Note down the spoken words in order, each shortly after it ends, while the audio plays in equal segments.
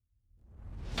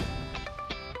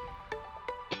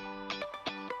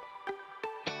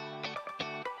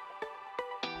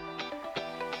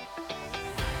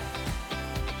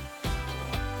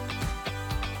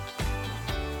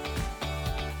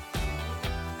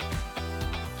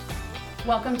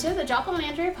Welcome to the Joplin and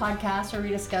Andrea podcast, where we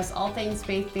discuss all things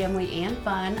faith, family, and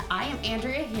fun. I am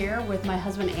Andrea here with my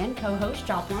husband and co-host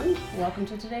Joplin. Welcome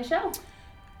to today's show.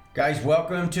 Guys,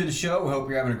 welcome to the show. We hope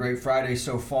you're having a great Friday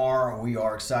so far. We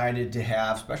are excited to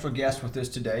have special guest with us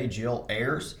today, Jill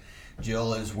Ayers.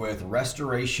 Jill is with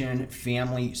Restoration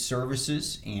Family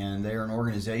Services, and they're an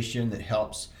organization that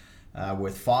helps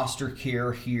with foster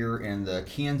care here in the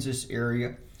Kansas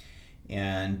area.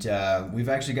 And we've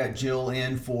actually got Jill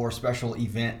in for a special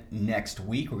event next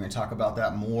week. We're going to talk about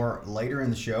that more later in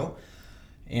the show.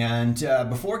 And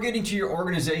before getting to your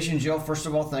organization, Jill, first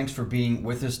of all, thanks for being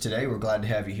with us today. We're glad to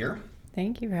have you here.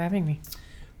 Thank you for having me.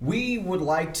 We would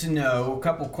like to know a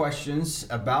couple questions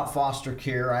about foster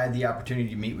care. I had the opportunity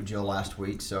to meet with Jill last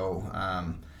week, so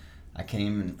I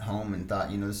came home and thought,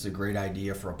 this is a great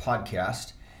idea for a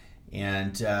podcast.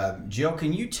 And Jill,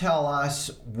 can you tell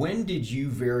us, when did you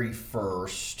very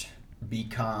first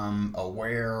become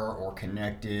aware or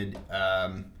connected?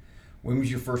 When was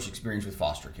your first experience with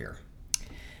foster care?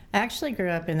 I actually grew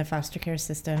up in the foster care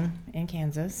system in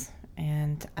Kansas,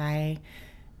 and I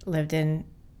lived in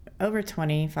over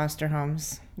 20 foster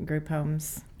homes, group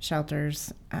homes,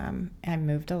 shelters. I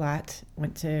moved a lot.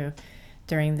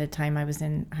 During the time I was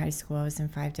in high school, I was in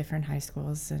 5 different high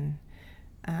schools, and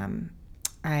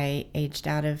I aged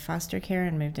out of foster care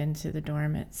and moved into the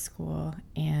dorm at school,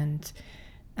 and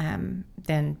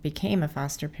then became a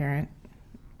foster parent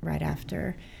right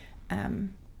after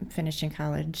finishing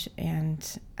college.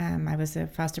 And I was a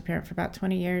foster parent for about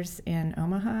 20 years in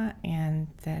Omaha, and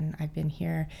then I've been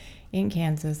here in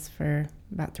Kansas for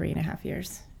about 3.5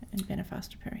 years and been a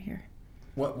foster parent here.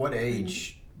 What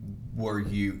age were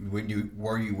you when you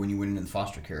went into the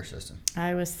foster care system?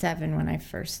 I was 7 when I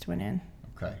first went in.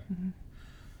 Okay. Mm-hmm.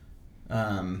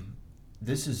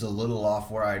 This is a little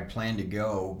off where I'd planned to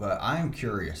go, but I'm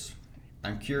curious.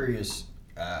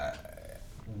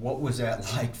 What was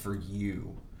that like for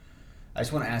you? I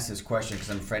just want to ask this question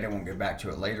because I'm afraid I won't get back to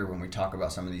it later when we talk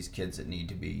about some of these kids that need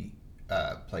to be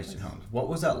placed in homes. What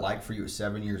was that like for you at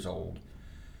 7 years old,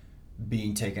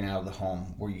 being taken out of the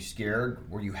home? Were you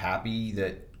scared? Were you happy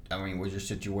was your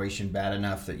situation bad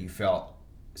enough that you felt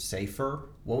safer?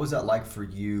 What was that like for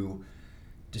you?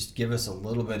 Just give us a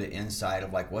little bit of insight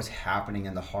of what's happening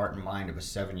in the heart and mind of a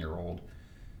 7-year-old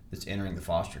that's entering the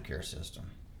foster care system.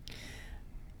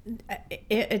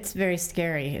 It's very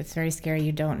scary. It's very scary.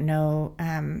 You don't know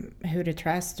who to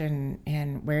trust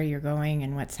and where you're going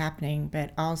and what's happening.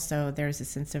 But also there's a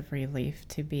sense of relief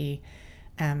to be,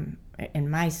 in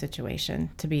my situation,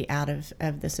 to be out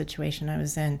of the situation I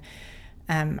was in.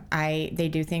 They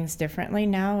do things differently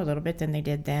now a little bit than they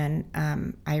did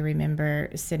then. I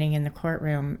remember sitting in the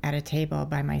courtroom at a table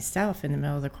by myself in the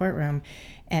middle of the courtroom,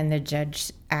 and the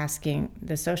judge asking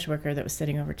the social worker that was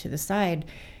sitting over to the side,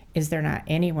 is there not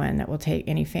anyone that will take,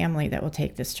 any family that will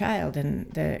take this child?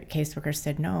 And the caseworker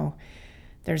said, no,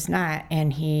 there's not.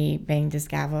 And he banged his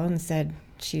gavel and said,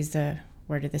 she's a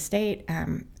word of the state.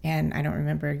 And I don't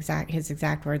remember his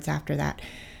exact words after that.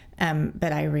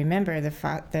 But I remember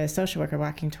the social worker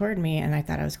walking toward me, and I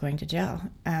thought I was going to jail.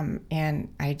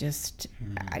 And I just,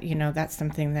 that's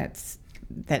something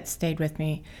that stayed with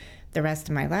me the rest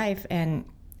of my life. And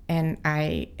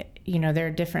I, there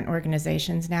are different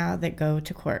organizations now that go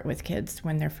to court with kids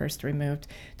when they're first removed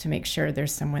to make sure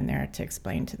there's someone there to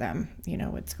explain to them,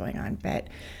 what's going on. But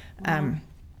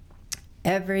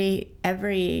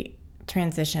every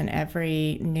transition,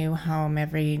 every new home,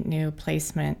 every new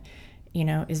placement,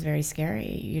 is very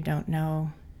scary. You don't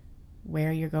know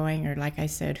where you're going, or like I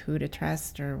said, who to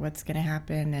trust or what's going to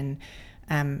happen.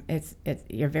 And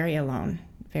you're very alone.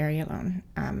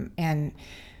 And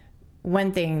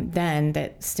one thing then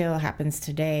that still happens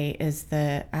today is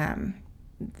the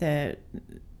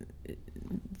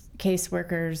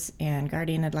caseworkers and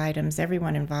guardian ad litems,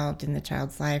 everyone involved in the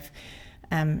child's life,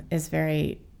 is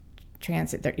very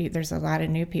transit. There's a lot of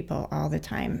new people all the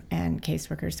time, and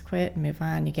caseworkers quit and move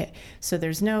on. So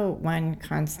there's no one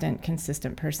constant,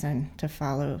 consistent person to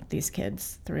follow these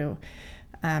kids through,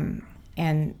 and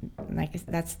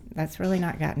that's really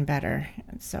not gotten better.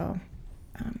 So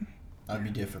that'd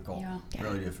be difficult. Yeah.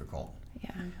 Really difficult.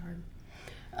 Yeah.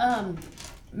 Hard.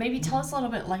 Maybe tell us a little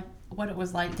bit what it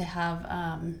was like to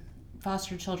have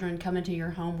foster children come into your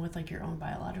home with your own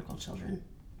biological children.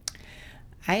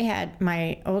 I had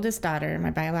my oldest daughter,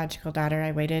 my biological daughter.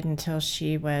 I waited until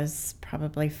she was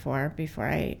probably 4 before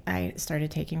I started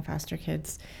taking foster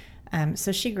kids.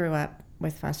 So she grew up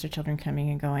with foster children coming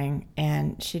and going,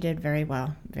 and she did very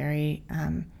well.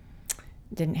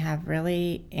 Didn't have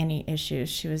really any issues.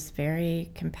 She was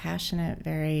very compassionate,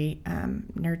 very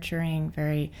nurturing,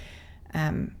 very.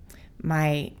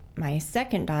 My my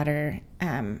second daughter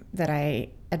that I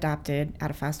adopted out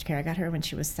of foster care, I got her when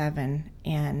she was 7,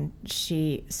 and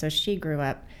she grew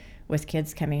up with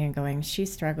kids coming and going. She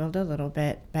struggled a little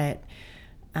bit, but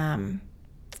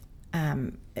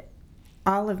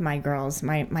all of my girls,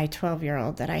 my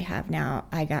 12-year-old that I have now,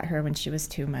 I got her when she was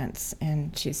 2 months,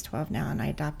 and she's 12 now, and I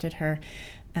adopted her.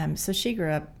 So she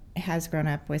has grown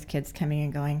up with kids coming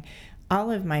and going.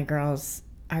 All of my girls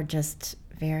are just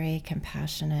very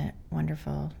compassionate,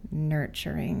 wonderful,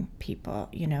 nurturing people.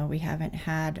 You know, we haven't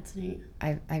had,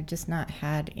 I've just not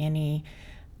had any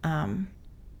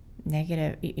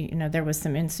negative, you know, there was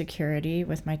some insecurity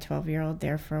with my 12-year-old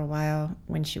there for a while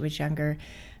when she was younger.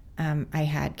 I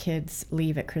had kids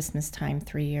leave at Christmas time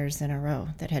 3 years in a row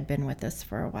that had been with us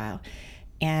for a while.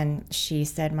 And she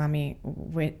said, Mommy,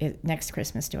 next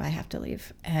Christmas, do I have to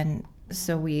leave? And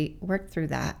so we worked through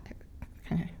that.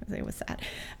 It was sad.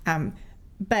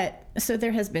 But so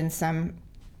there has been some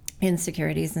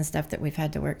insecurities and stuff that we've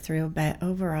had to work through. But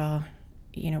overall,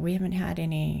 you know, we haven't had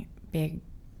any big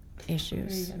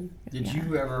issues. Did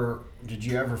you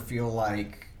ever feel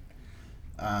like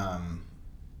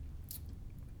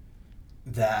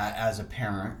that as a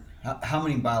parent? How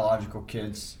many biological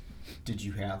kids did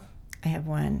you have? I have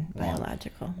one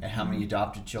biological. And how many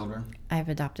adopted children? I've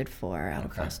adopted 4 out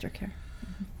of foster care.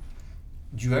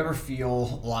 Do you ever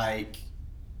feel like,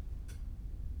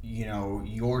 you know,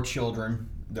 your children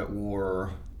that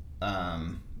were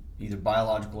either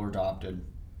biological or adopted,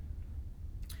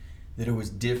 that it was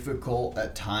difficult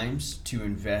at times to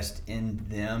invest in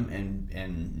them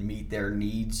and meet their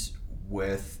needs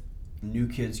with new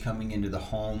kids coming into the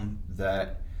home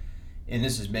that, and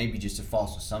this is maybe just a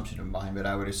false assumption of mine, but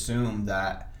I would assume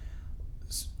that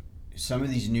some of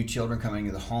these new children coming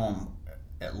into the home,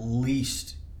 at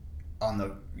least on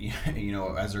the, you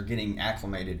know, as they're getting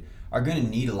acclimated, are going to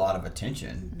need a lot of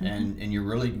attention, and you're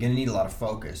really going to need a lot of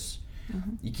focus.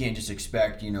 You can't just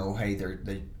expect, you know, hey,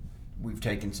 we've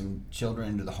taken some children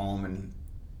into the home and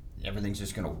everything's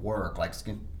just going to work. Like, it's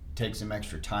going to take some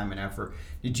extra time and effort.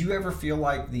 Did you ever feel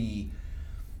like the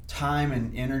time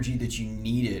and energy that you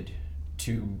needed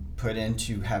to put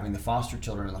into having the foster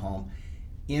children in the home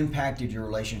impacted your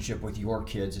relationship with your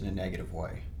kids in a negative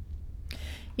way?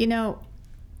 You know,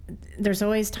 there's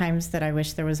always times that I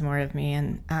wish there was more of me,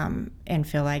 and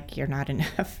feel like you're not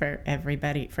enough for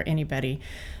anybody,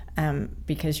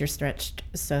 because you're stretched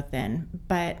so thin.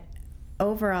 But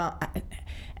overall,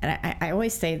 and I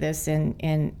always say this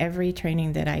in every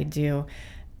training that I do,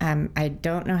 I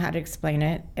don't know how to explain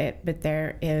it, but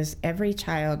there is every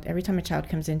time a child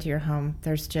comes into your home,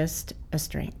 there's just a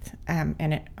strength,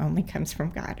 and it only comes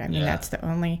from God. I mean, that's the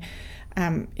only,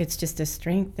 it's just a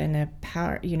strength and a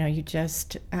power, you know, you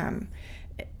just,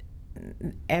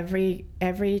 every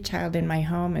child in my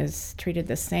home is treated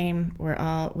the same.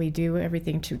 We do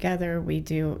everything together. We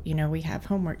do, you know, we have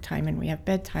homework time and we have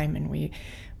bedtime, and we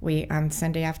on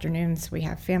Sunday afternoons, we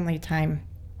have family time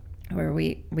where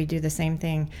we do the same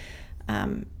thing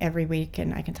every week,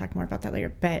 and I can talk more about that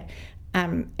later. But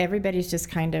everybody's just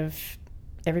kind of,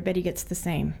 everybody gets the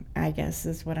same, I guess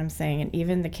is what I'm saying. And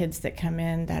even the kids that come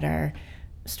in that are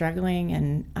struggling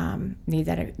and need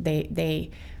that,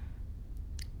 they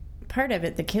part of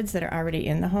it, the kids that are already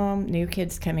in the home, new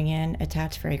kids coming in,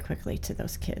 attach very quickly to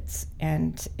those kids,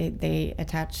 and they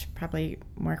attach probably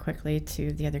more quickly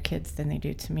to the other kids than they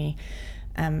do to me.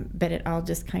 But it all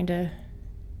just kind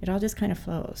of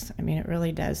flows. I mean, it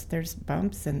really does. There's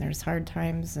bumps and there's hard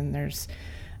times, and there's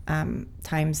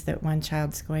times that one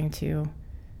child's going to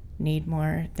need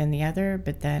more than the other,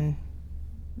 but then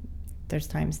there's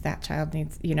times that child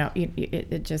needs, you know,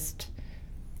 it just,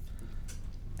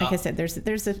 like I said, there's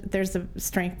a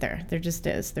strength there. There just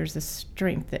is. There's a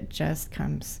strength that just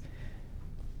comes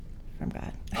from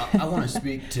God. I want to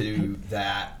speak to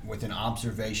that with an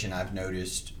observation I've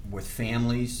noticed with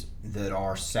families that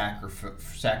are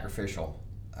sacrificial,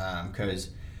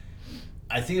 because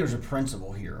I think there's a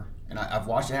principle here, and I've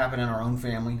watched it happen in our own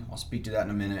family. I'll speak to that in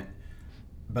a minute.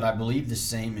 But I believe the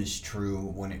same is true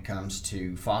when it comes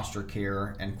to foster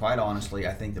care, and quite honestly,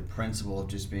 I think the principle of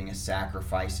just being a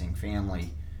sacrificing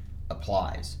family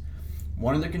applies.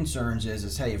 One of the concerns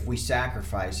is hey, if we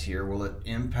sacrifice here, will it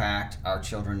impact our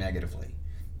children negatively?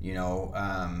 You know,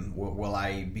 will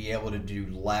I be able to do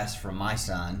less for my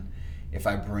son if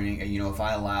I bring, you know, if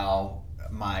I allow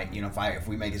my, you know, if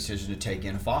we make a decision to take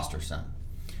in a foster son?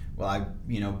 Will I,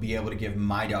 you know, be able to give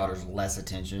my daughters less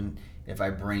attention if I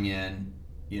bring in,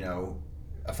 you know,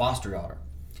 a foster daughter?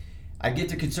 I get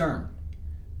the concern,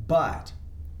 but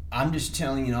I'm just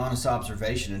telling you an honest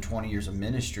observation in 20 years of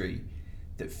ministry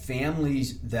that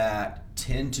families that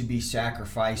tend to be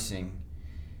sacrificing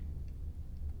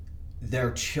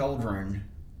their children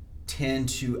tend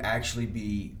to actually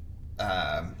be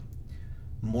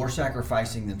more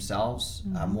sacrificing themselves,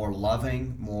 more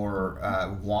loving,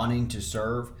 more wanting to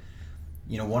serve.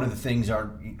 You know, one of the things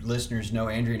our listeners know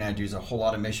Andrea and I do is a whole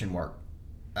lot of mission work,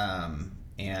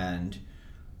 and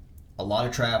a lot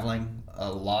of traveling,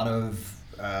 a lot of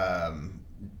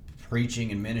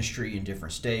preaching and ministry in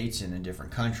different states and in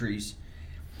different countries.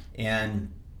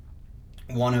 And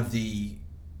one of the,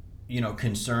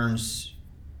 concerns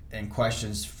and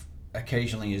questions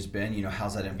occasionally has been,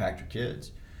 how's that impact your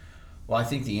kids? Well, I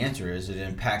think the answer is it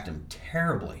impact them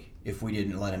terribly if we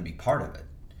didn't let them be part of it.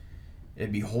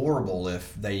 It'd be horrible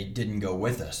if they didn't go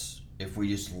with us, if we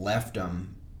just left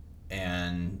them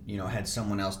and, had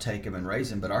someone else take them and raise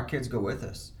them. But our kids go with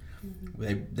us.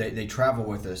 They travel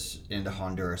with us into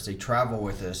Honduras. They travel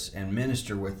with us and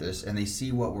minister with us, and they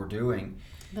see what we're doing.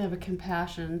 They have a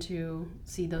compassion to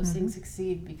see those things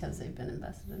succeed because they've been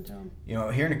invested into them.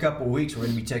 Here in a couple of weeks, we're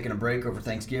going to be taking a break over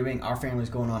Thanksgiving. Our family's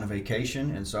going on a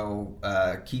vacation, and so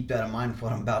keep that in mind with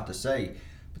what I'm about to say.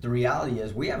 But the reality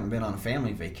is we haven't been on a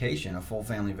family vacation, a full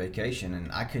family vacation,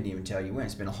 and I couldn't even tell you when.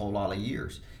 It's been a whole lot of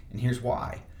years. And here's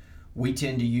why. We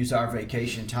tend to use our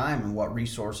vacation time and what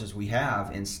resources we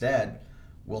have. Instead,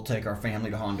 we'll take our family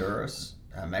to Honduras,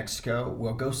 Mexico.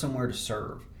 We'll go somewhere to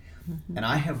serve. And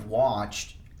I have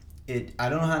watched it. I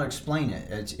don't know how to explain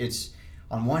it. It's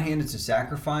on one hand, it's a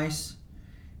sacrifice.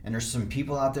 And there's some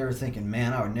people out there thinking,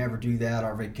 man, I would never do that.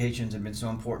 Our vacations have been so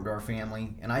important to our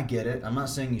family. And I get it. I'm not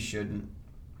saying you shouldn't.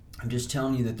 I'm just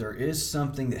telling you that there is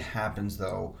something that happens,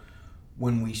 though,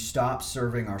 when we stop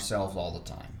serving ourselves all the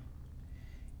time.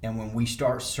 And when we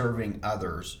start serving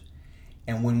others,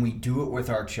 and when we do it with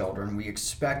our children, we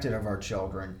expect it of our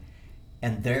children,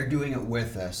 and they're doing it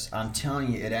with us, I'm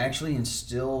telling you, it actually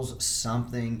instills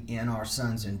something in our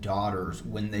sons and daughters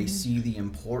when they see the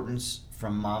importance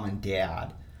from mom and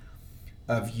dad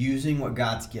of using what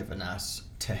God's given us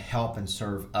to help and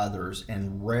serve others.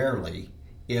 And rarely,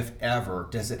 if ever,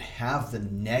 does it have the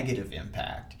negative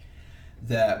impact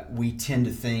that we tend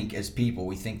to think as people.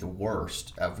 We think the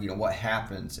worst of what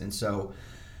happens. And so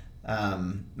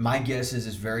my guess is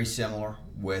it's very similar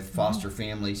with foster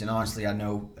families. And honestly, I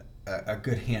know a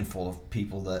good handful of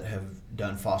people that have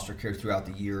done foster care throughout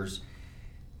the years.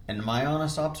 And my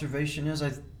honest observation is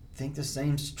I think the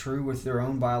same's true with their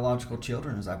own biological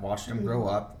children as I've watched them grow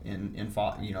up in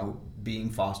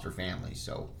being foster families.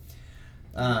 So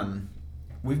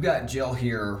we've got Jill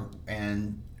here,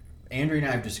 and Andrea and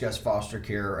I have discussed foster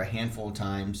care a handful of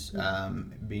times,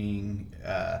 being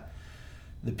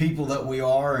the people that we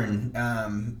are,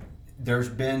 and there's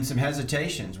been some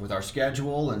hesitations with our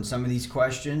schedule and some of these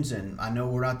questions, and I know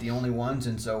we're not the only ones,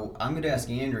 and so I'm going to ask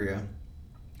Andrea,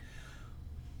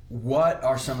 what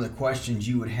are some of the questions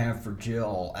you would have for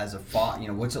Jill as a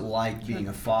what's it like being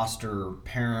a foster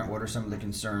parent? What are some of the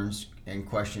concerns and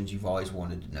questions you've always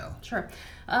wanted to know? Sure.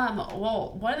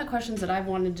 Well, one of the questions that I've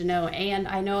wanted to know, and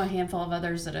I know a handful of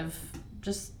others that have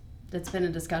it's been a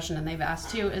discussion and they've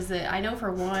asked too, is that I know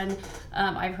for one,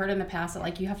 I've heard in the past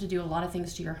that you have to do a lot of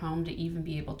things to your home to even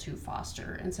be able to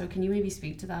foster. And so can you maybe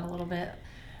speak to that a little bit?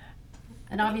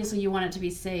 And obviously you want it to be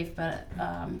safe, but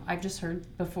I've just heard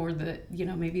before that,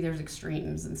 maybe there's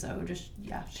extremes. And so just,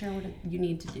 share what you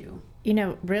need to do.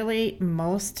 Really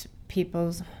most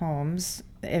people's homes,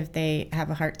 if they have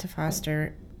a heart to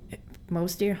foster,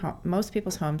 most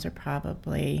people's homes are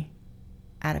probably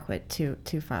adequate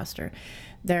to foster.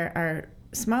 There are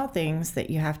small things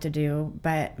that you have to do,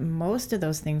 but most of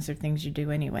those things are things you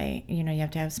do anyway. You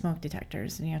have to have smoke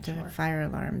detectors, and you have to have fire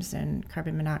alarms and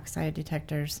carbon monoxide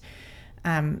detectors.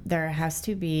 There has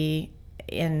to be,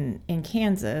 in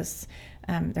Kansas,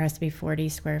 there has to be 40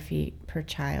 square feet per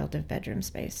child of bedroom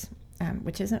space,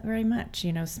 which isn't very much.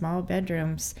 Small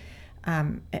bedrooms.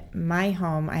 My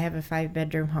home, I have a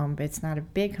 5-bedroom home, but it's not a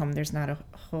big home. There's not a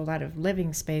whole lot of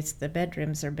living space. The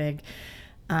bedrooms are big.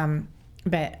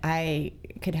 But I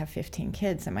could have 15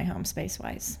 kids in my home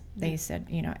space-wise. They said,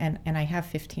 and I have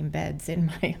 15 beds in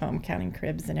my home, counting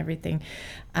cribs and everything.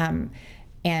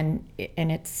 And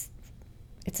it's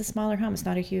a smaller home. It's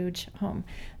not a huge home.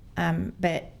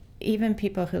 But even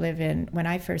people who live when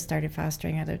I first started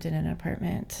fostering, I lived in an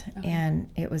apartment, and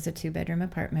it was a 2-bedroom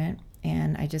apartment.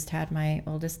 And I just had my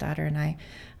oldest daughter and I,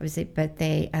 obviously, but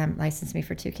they licensed me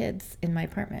for 2 kids in my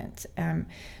apartment. And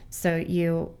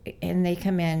they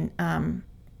come in,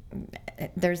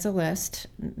 there's a list.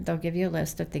 They'll give you a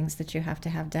list of things that you have to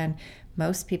have done.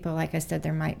 Most people, like I said,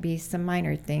 there might be some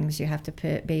minor things. You have to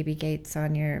put baby gates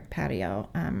on your patio.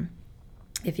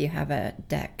 If you have a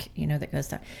deck, that goes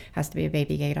down, has to be a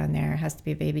baby gate on there. Has to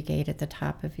be a baby gate at the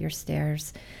top of your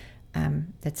stairs.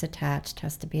 that's attached.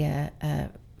 Has to be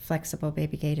a flexible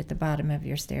baby gate at the bottom of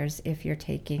your stairs if you're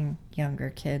taking younger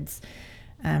kids.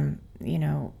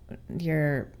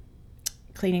 Your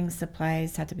cleaning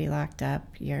supplies have to be locked up.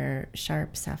 Your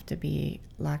sharps have to be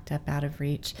locked up out of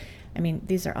reach. I mean,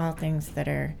 these are all things that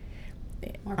are,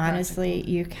 More honestly,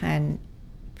 practical. you can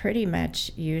pretty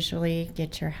much usually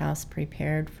get your house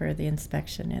prepared for the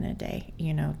inspection in a day,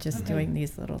 just doing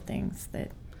these little things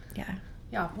that, yeah.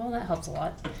 Yeah, well, that helps a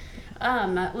lot.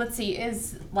 Let's see,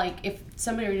 is like if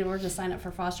somebody were to sign up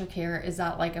for foster care, is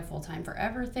that like a full-time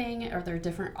forever thing? Are there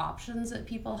different options that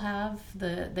people have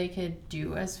that they could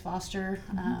do as foster?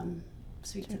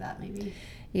 Speak to that maybe.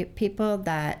 People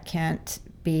that can't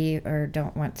be or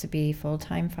don't want to be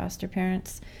full-time foster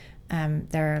parents,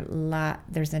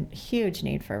 there's a huge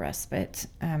need for respite.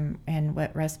 And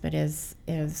what respite is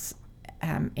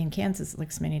in Kansas, it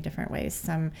looks many different ways.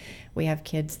 We have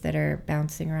kids that are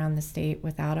bouncing around the state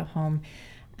without a home,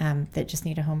 that just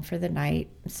need a home for the night.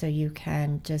 So you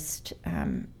can just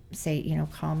say,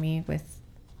 call me with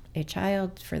a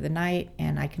child for the night,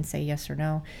 and I can say yes or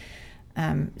no.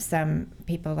 Some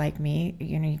people like me,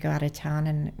 you go out of town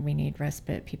and we need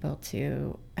respite people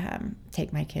to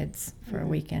take my kids for a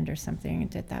weekend or something, and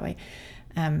do it that way.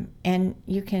 And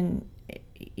you can,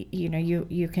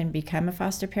 you can become a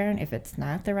foster parent. If it's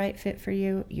not the right fit for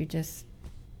you, you just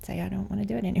say, I don't want to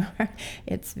do it anymore.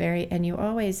 And you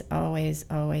always, always,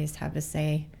 always have a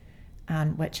say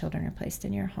on what children are placed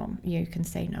in your home. You can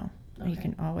say no. Okay. You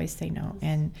can always say no.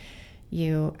 And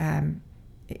you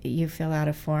fill out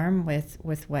a form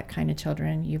with what kind of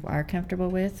children you are comfortable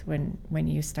with when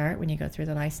you go through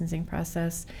the licensing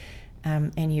process.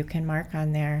 And you can mark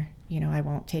on there, I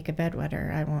won't take a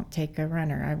bedwetter, I won't take a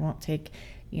runner, I won't take,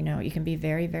 you can be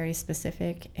very, very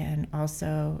specific, and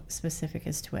also specific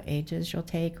as to what ages you'll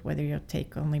take, whether you'll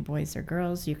take only boys or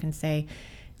girls. You can say,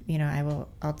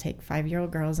 I'll take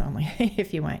 5-year-old girls only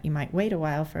if you want. You might wait a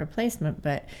while for a placement,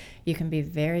 but you can be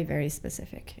very, very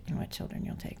specific in what children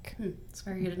you'll take. It's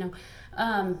very good to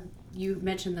know. You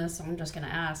mentioned this, so I'm just going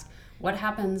to ask, what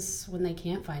happens when they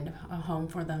can't find a home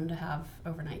for them to have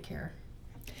overnight care?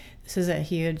 This is a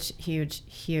huge, huge,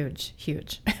 huge,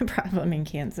 huge problem in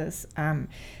Kansas.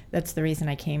 That's the reason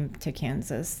I came to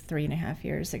Kansas 3.5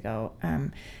 years ago.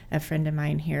 A friend of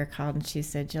mine here called and she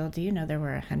said, Jill, do you know there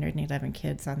were 111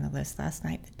 kids on the list last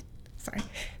night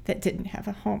that didn't have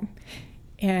a home?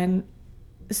 And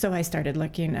so I started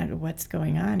looking at what's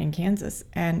going on in Kansas.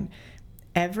 And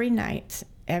every night,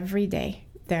 every day,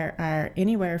 there are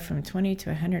anywhere from 20 to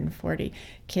 140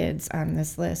 kids on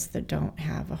this list that don't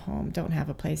have a home, don't have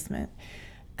a placement.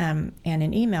 And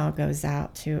an email goes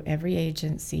out to every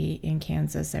agency in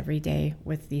Kansas every day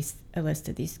with a list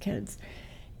of these kids.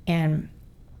 And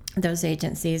those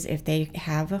agencies, if they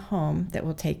have a home that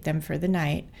will take them for the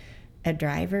night, a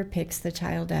driver picks the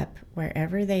child up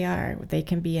wherever they are. They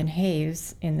can be in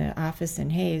Hayes, in the office in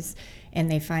Hayes, and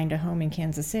they find a home in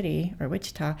Kansas City or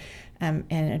Wichita,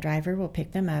 and a driver will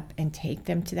pick them up and take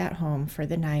them to that home for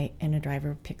the night, and a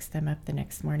driver picks them up the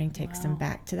next morning, takes them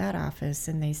back to that office,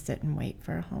 and they sit and wait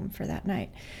for a home for that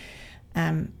night.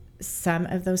 Some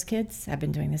of those kids have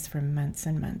been doing this for months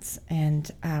and months, and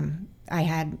I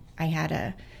had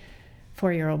a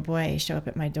 4-year-old boy show up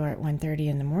at my door at 1:30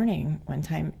 in the morning one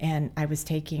time, and I was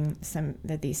taking some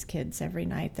of these kids every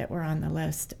night that were on the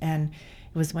list, and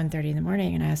it was 1:30 in the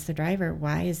morning, and I asked the driver,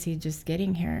 why is he just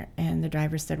getting here? And the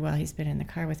driver said, well, he's been in the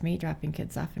car with me dropping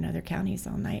kids off in other counties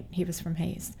all night. He was from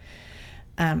Hayes.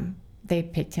 They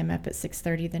picked him up at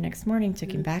 6:30 the next morning,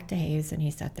 took him back to Hayes, and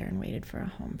he sat there and waited for a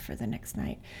home for the next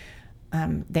night.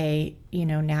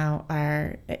 Now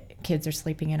our kids are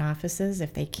sleeping in offices.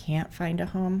 If they can't find a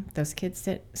home, those kids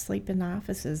sleep in the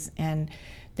offices, and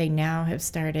they now have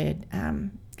started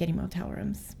getting motel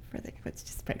rooms which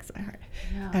just breaks my heart.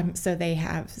 Yeah. So they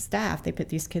have staff. They put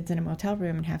these kids in a motel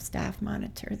room and have staff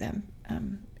monitor them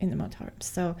in the motel room.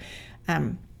 So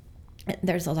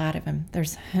there's a lot of them.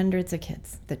 There's hundreds of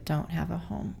kids that don't have a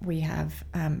home. We have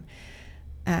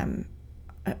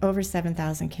over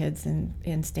 7,000 kids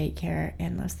in state care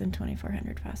and less than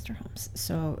 2,400 foster homes.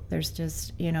 So there's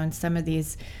just, and some of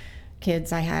these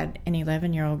kids, I had an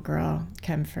 11-year-old girl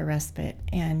come for respite,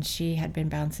 and she had been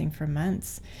bouncing for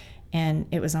months, and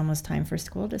it was almost time for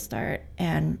school to start.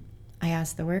 And I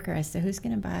asked the worker, I said, who's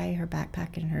going to buy her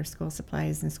backpack and her school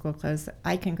supplies and school clothes?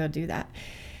 I can go do that.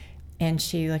 And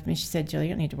she looked at me, she said, Jill, you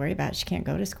don't need to worry about it. She can't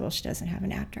go to school. She doesn't have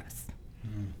an address.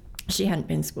 She hadn't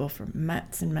been to school for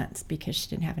months and months because she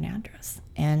didn't have an address.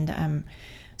 And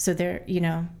so they're,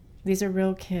 these are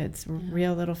real kids,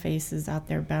 real little faces out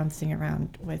there bouncing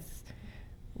around with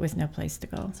no place to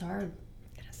go. It's hard.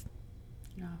 It is.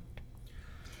 Yeah.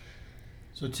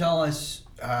 So tell us,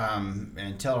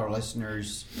 and tell our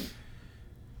listeners,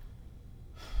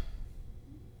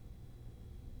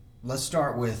 let's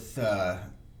start with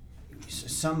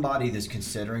somebody that's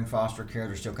considering foster care.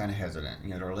 They're still kind of hesitant.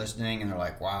 They're listening and they're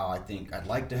like, wow, I think I'd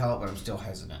like to help, but I'm still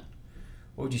hesitant.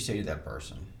 What would you say to that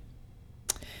person?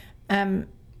 I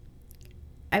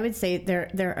would say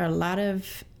there are a lot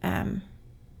of,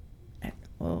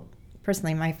 well,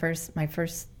 personally, my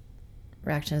first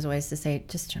reaction is always to say,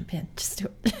 just jump in, just do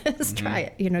it, just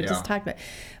try it, just talk about it.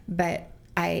 But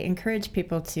I encourage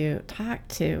people to talk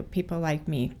to people like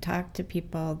me, talk to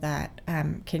people that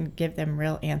can give them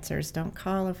real answers. Don't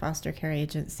call a foster care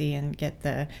agency and get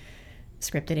the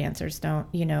scripted answers. Don't,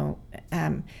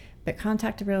 but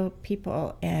contact the real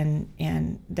people and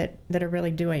that are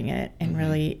really doing it and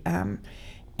really,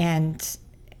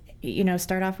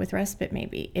 start off with respite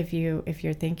maybe. If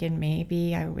you're thinking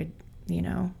maybe I would,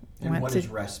 And what is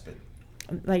respite?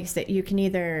 Like you said, you can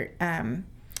either,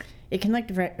 it can look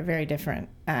very, very different.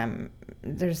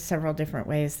 There's several different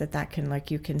ways that can look.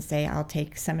 You can say, I'll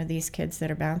take some of these kids that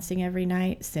are bouncing every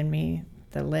night, send me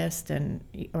the list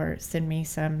or send me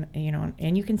some,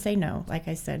 and you can say no, like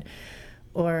I said.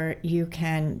 Or you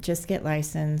can just get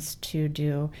licensed to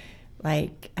do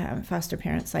like foster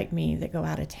parents like me that go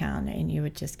out of town and you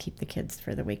would just keep the kids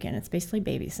for the weekend. It's basically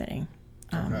babysitting.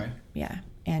 Okay. Yeah.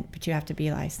 But you have to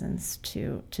be licensed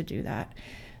to do that.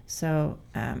 So,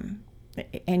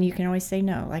 and you can always say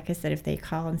no. Like I said, if they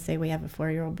call and say we have a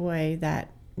 4-year-old boy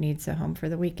that needs a home for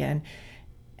the weekend,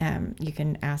 you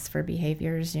can ask for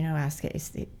behaviors,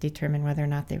 determine whether or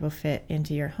not they will fit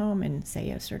into your home and say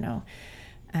yes or no.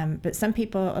 But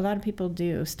a lot of people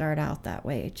do start out that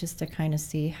way just to kind of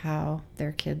see how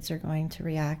their kids are going to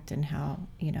react and how,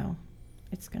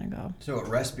 it's going to go. So at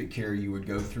respite care, you would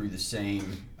go through the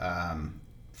same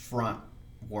front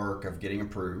work of getting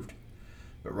approved,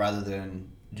 but rather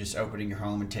than just opening your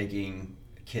home and taking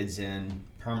kids in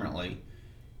permanently,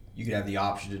 you could have the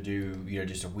option to do,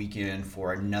 just a weekend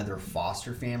for another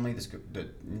foster family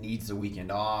that needs the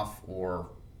weekend off,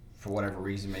 or for whatever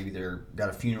reason, maybe they're got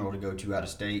a funeral to go to out of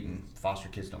state and foster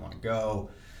kids don't want to go.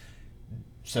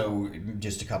 So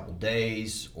just a couple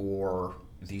days, or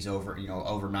these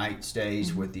overnight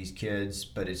stays with these kids,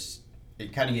 but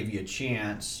it kind of gives you a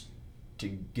chance to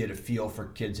get a feel for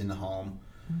kids in the home.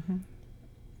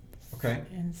 Okay.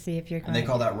 And see if you're going. And they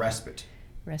call that respite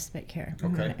care.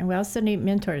 Okay. And we also need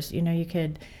mentors. You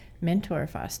could mentor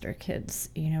foster kids,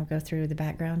 go through the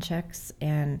background checks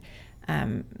and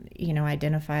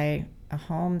identify a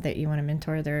home that you want to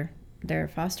mentor their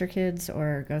foster kids,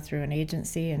 or go through an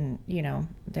agency, and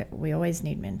that we always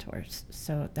need mentors.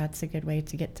 So that's a good way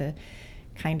to get to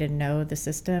kind of know the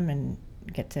system and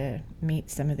get to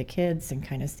meet some of the kids and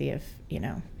kind of see if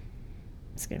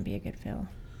it's going to be a good fit.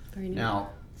 Now,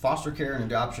 foster care and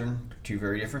adoption, two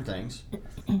very different things.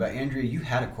 But Andrea, you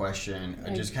had a question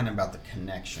just kind of about the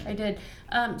connection. I did.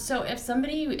 So if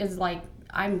somebody is like,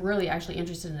 I'm really actually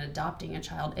interested in adopting a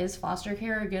child, is foster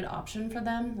care a good option for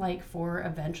them, like for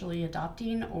eventually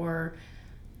adopting? Or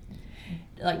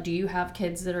like, do you have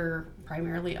kids that are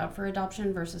primarily up for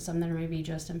adoption versus some that are maybe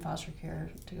just in foster care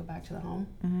to go back to the home?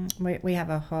 We have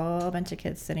a whole bunch of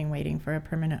kids sitting waiting for a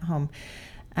permanent home.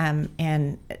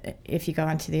 And if you go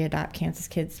onto the Adopt Kansas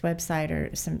Kids website,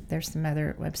 or there's some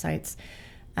other websites,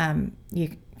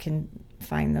 you can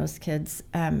find those kids.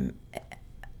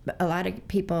 A lot of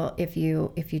people,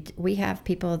 we have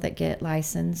people that get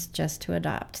licensed just to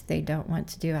adopt. They don't want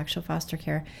to do actual foster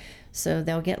care. So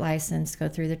they'll get licensed, go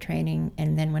through the training,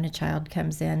 and then when a child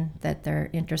comes in that they're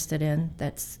interested in,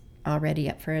 that's already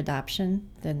up for adoption,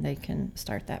 then they can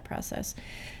start that process.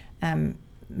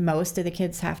 Most of the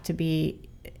kids have to be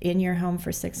in your home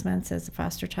for 6 months as a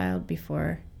foster child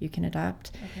before you can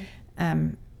adopt. Okay.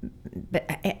 But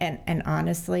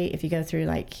honestly, if you go through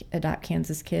like Adopt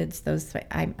Kansas Kids,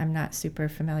 I'm not super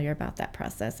familiar about that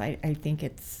process. I think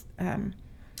it's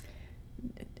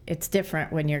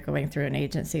different when you're going through an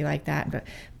agency like that.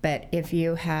 But if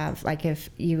you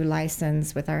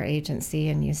license with our agency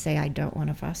and you say, I don't want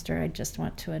to foster, I just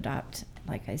want to adopt,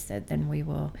 like I said, then we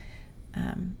will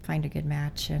find a good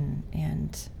match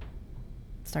and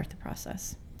start the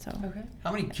process. So. Okay.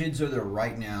 How many kids are there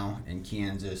right now in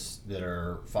Kansas that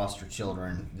are foster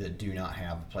children that do not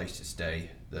have a place to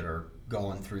stay, that are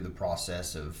going through the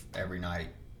process of every night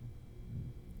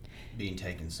being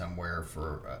taken somewhere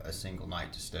for a single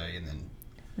night to stay, and then?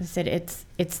 I said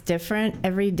it's different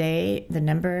every day, the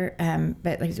number,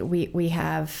 but like we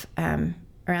have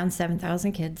around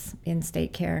 7,000 kids in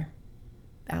state care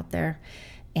out there,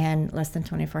 and less than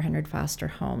 2,400 foster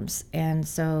homes, and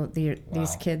so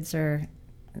these kids are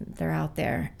they're out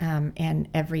there. And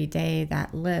every day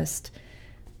that list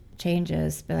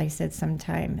changes. But like I said,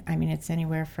 it's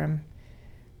anywhere from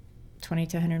 20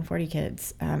 to 140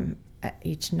 kids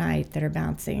each night that are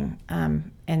bouncing.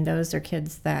 And those are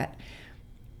kids that,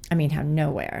 have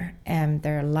nowhere. And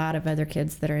there are a lot of other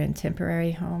kids that are in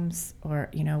temporary homes or,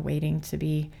 waiting to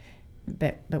be,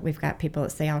 but we've got people that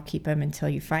say, I'll keep them until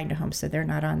you find a home. So they're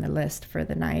not on the list for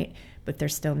the night, but they're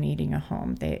still needing a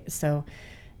home.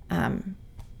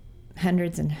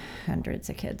 Hundreds and hundreds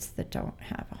of kids that don't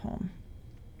have a home.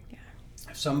 Yeah.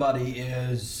 If somebody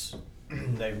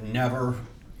they've never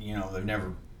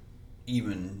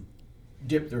even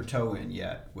dipped their toe in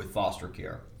yet with foster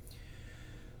care.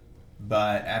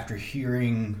 But after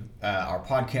hearing our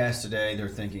podcast today, they're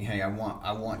thinking, hey, I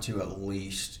want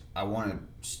to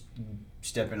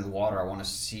step into the water. I want to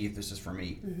see if this is for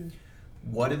me. Mm-hmm.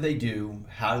 What do they do?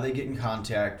 How do they get in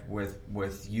contact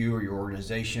with you or your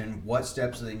organization? What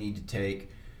steps do they need to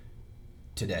take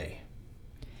today?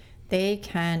 They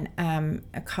can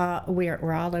call.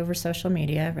 We're all over social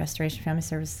media. Restoration Family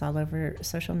Services all over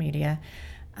social media,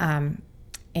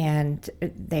 and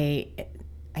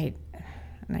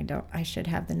I should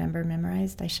have the number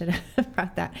memorized. I should have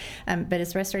brought that. But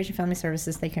it's Restoration Family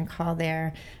Services. They can call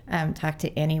there, talk to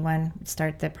anyone,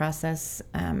 start the process,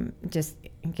 just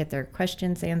get their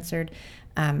questions answered.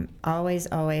 Always,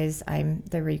 I'm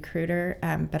the recruiter,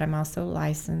 but I'm also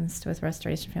licensed with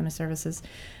Restoration Family Services.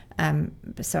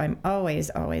 So I'm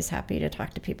always happy to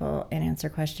talk to people and answer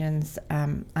questions.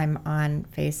 I'm on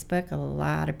Facebook. A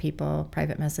lot of people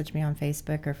private message me on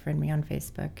Facebook or friend me on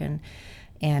Facebook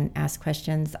and ask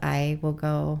questions. I will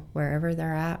go wherever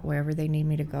they're at, wherever they need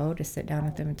me to go, to sit down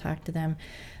with them and talk to them,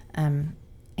 and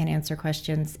answer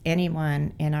questions.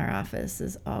 Anyone in our office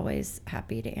is always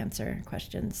happy to answer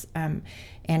questions. And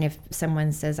if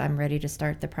someone says, I'm ready to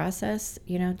start the process,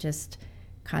 just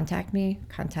contact me,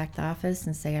 contact the office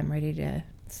and say, I'm ready to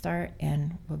start,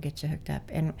 and we'll get you hooked up.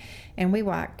 And we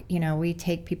walk, we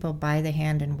take people by the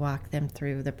hand and walk them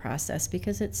through the process,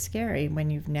 because it's scary when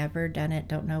you've never done it,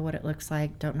 don't know what it looks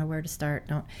like, don't know where to start,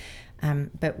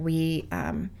 but we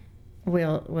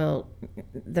we'll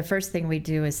the first thing we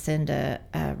do is send a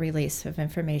release of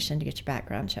information to get your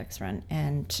background checks run,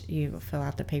 and you fill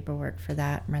out the paperwork for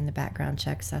that, run the background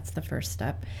checks. That's the first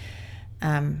step.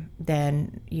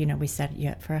 Then we set you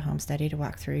up for a home study to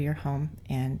walk through your home,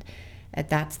 and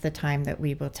that's the time that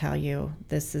we will tell you,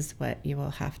 this is what you will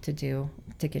have to do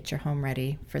to get your home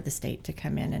ready for the state to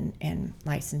come in and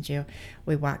license you.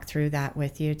 We walk through that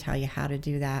with you, tell you how to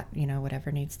do that,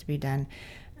 whatever needs to be done.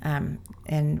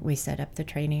 And we set up the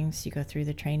trainings. You go through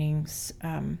the trainings,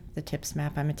 the TIPS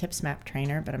map. I'm a TIPS map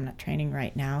trainer, but I'm not training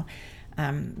right now.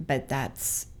 But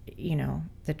that's,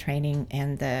 the training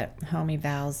and the home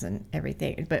evals and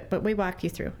everything. But we walk you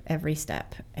through every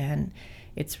step, and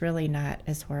it's really not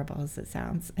as horrible as it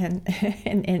sounds.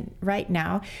 And right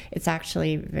now, it's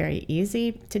actually very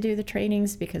easy to do the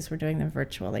trainings because we're doing them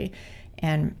virtually.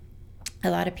 And a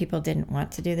lot of people didn't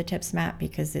want to do the TIPS map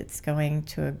because it's going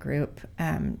to a group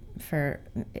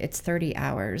it's 30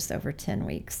 hours over 10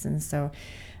 weeks. And so,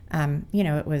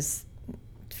 it was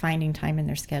finding time in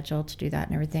their schedule to do that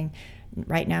and everything.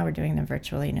 Right now we're doing them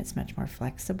virtually, and it's much more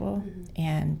flexible. Mm-hmm.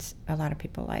 And a lot of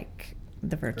people like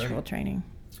the virtual training.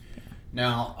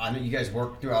 Now, I know you guys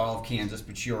work throughout all of Kansas,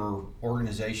 but your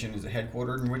organization is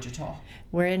headquartered in Wichita?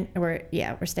 We're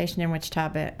stationed in Wichita,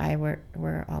 but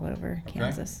we're all over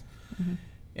Kansas. Mm-hmm.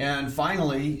 And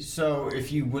finally, so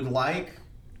if you would like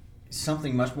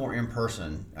something much more in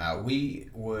person, we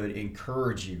would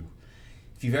encourage you,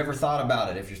 if you've ever thought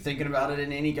about it, if you're thinking about it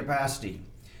in any capacity,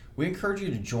 we encourage you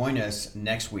to join us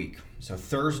next week. So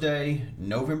Thursday,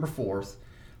 November 4th,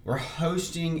 we're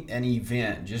hosting an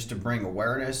event just to bring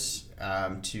awareness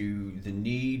to the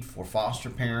need for foster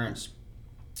parents.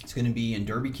 It's going to be in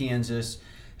Derby, Kansas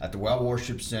at the Well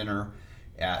Worship Center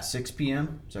at 6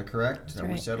 p.m. Is that correct? That's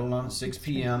right. We settled on at 6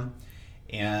 p.m.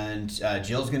 And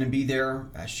Jill's going to be there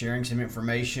sharing some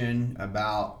information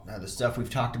about the stuff we've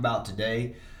talked about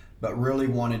today, but really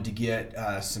wanted to get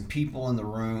some people in the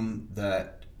room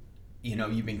that,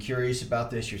 you've been curious about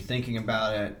this, you're thinking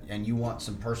about it, and you want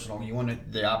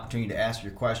the opportunity to ask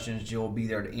your questions. Jill will be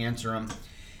there to answer them.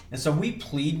 And so we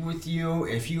plead with you,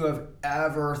 if you have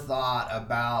ever thought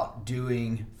about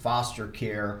doing foster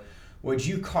care, would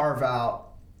you carve out,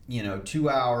 2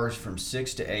 hours from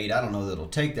 6 to 8? I don't know that it'll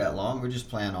take that long. We just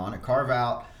plan on it. Carve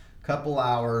out a couple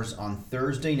hours on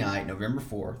Thursday night, November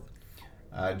 4th.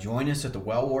 Join us at the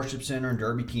Well Worship Center in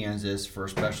Derby, Kansas for a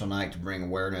special night to bring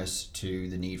awareness to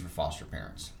the need for foster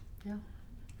parents. Yeah.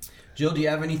 Jill, do you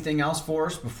have anything else for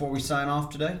us before we sign off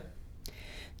today?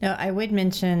 No, I would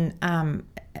mention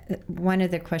one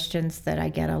of the questions that I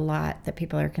get a lot that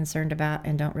people are concerned about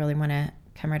and don't really want to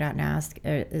come right out and ask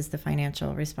is the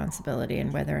financial responsibility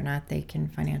and whether or not they can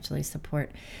financially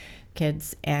support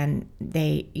kids. And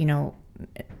they,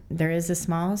 there is a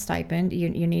small stipend. You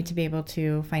need to be able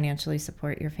to financially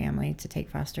support your family to take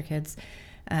foster kids.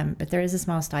 But there is a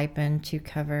small stipend to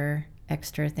cover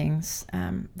extra things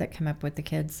that come up with the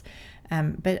kids.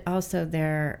 But also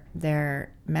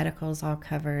their medical's all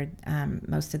covered.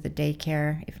 Most of the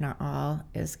daycare, if not all,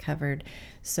 is covered.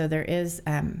 So there is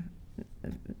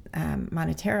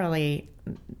monetarily,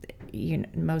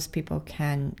 most people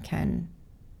can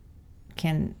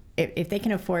if they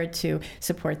can afford to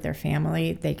support their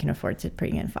family, they can afford to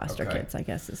bring in foster kids, I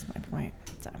guess is my point.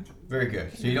 So very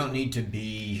good. So you don't need to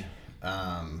be you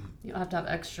don't have to have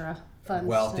extra funds,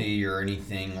 wealthy or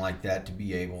anything like that to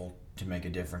be able to make a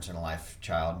difference in a life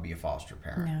child and be a foster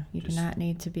parent. No, you do not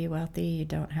need to be wealthy. You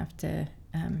don't have to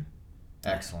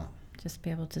excellent. Just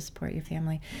be able to support your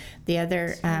family.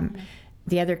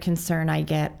 The other concern I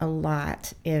get a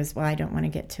lot is, well, I don't want to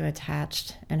get too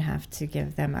attached and have to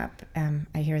give them up.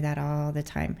 I hear that all the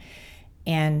time.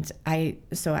 And I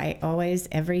always,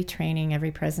 every training,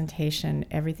 every presentation,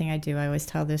 everything I do, I always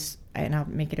tell this, and I'll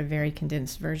make it a very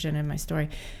condensed version of my story,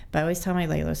 but I always tell my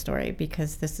Layla story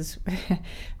because this is,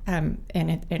 and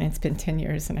it's been 10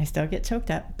 years and I still get choked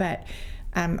up, but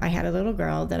I had a little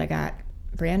girl that I got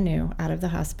brand new out of the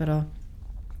hospital.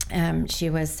 She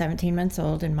was 17 months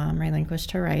old and mom relinquished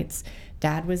her rights.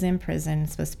 Dad was in prison,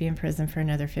 supposed to be in prison for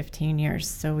another 15 years.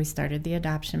 So we started the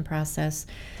adoption process.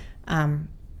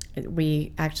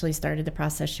 We actually started the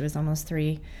process. She was almost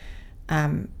 3.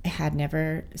 Had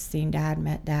never seen Dad,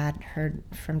 met Dad, heard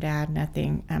from Dad,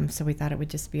 nothing. So we thought it would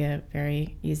just be a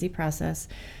very easy process.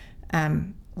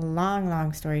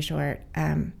 Long story short,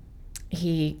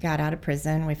 he got out of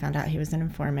prison. We found out he was an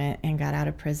informant and got out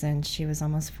of prison. She was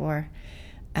almost 4.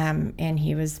 And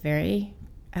he was very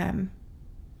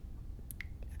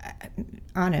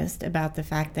honest about the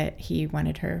fact that he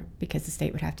wanted her because the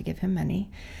state would have to give him money.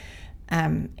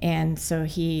 And so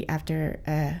he, after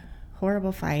a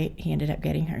horrible fight, he ended up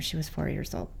getting her. She was 4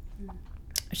 years old.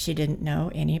 She didn't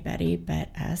know anybody but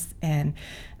us and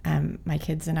my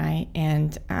kids and I,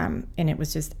 and it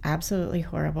was just absolutely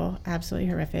horrible, absolutely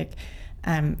horrific.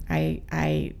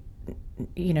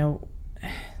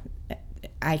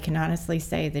 I can honestly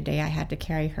say the day I had to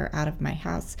carry her out of my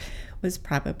house was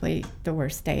probably the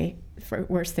worst thing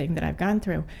that I've gone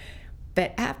through.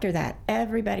 But after that,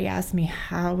 everybody asked me,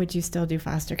 how would you still do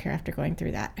foster care after going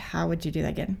through that? How would you do that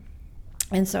again?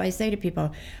 And so I say to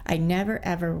people, I never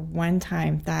ever one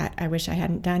time thought I wish I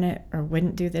hadn't done it or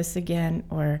wouldn't do this again.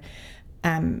 Or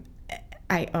my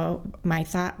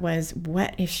thought was,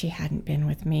 what if she hadn't been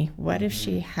with me? What if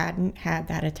she hadn't had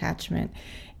that attachment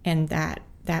and that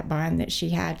bond that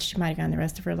she had? She might have gone the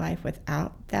rest of her life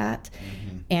without that.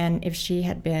 And if she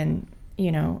had been,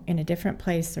 in a different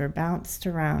place or bounced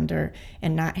around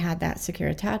and not had that secure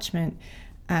attachment,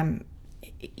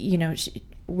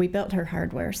 we built her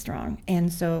hardware strong.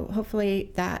 And so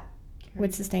hopefully that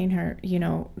would sustain her,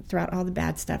 throughout all the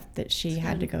bad stuff that she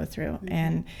had to go through.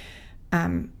 And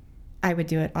I would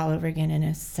do it all over again in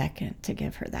a second to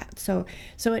give her that. So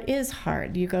it is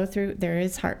hard. You go through, there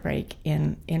is heartbreak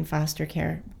in foster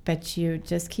care, but you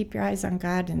just keep your eyes on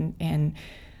God and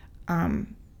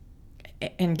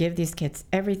give these kids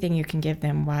everything you can give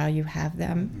them while you have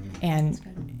them. And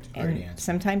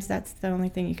sometimes that's the only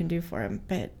thing you can do for them,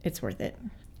 but it's worth it.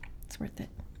 It's worth it.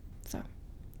 So,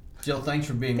 Jill, thanks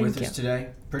for being with us today.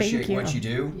 Appreciate what you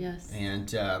do. Yes. And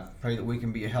pray that we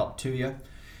can be a help to you.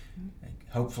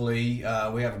 Hopefully,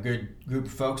 we have a good group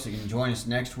of folks that can join us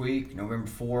next week, November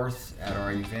 4th, at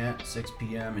our event, 6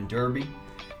 p.m. in Derby.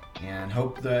 And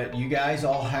hope that you guys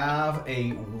all have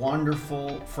a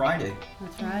wonderful Friday.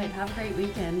 That's right. Have a great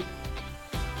weekend.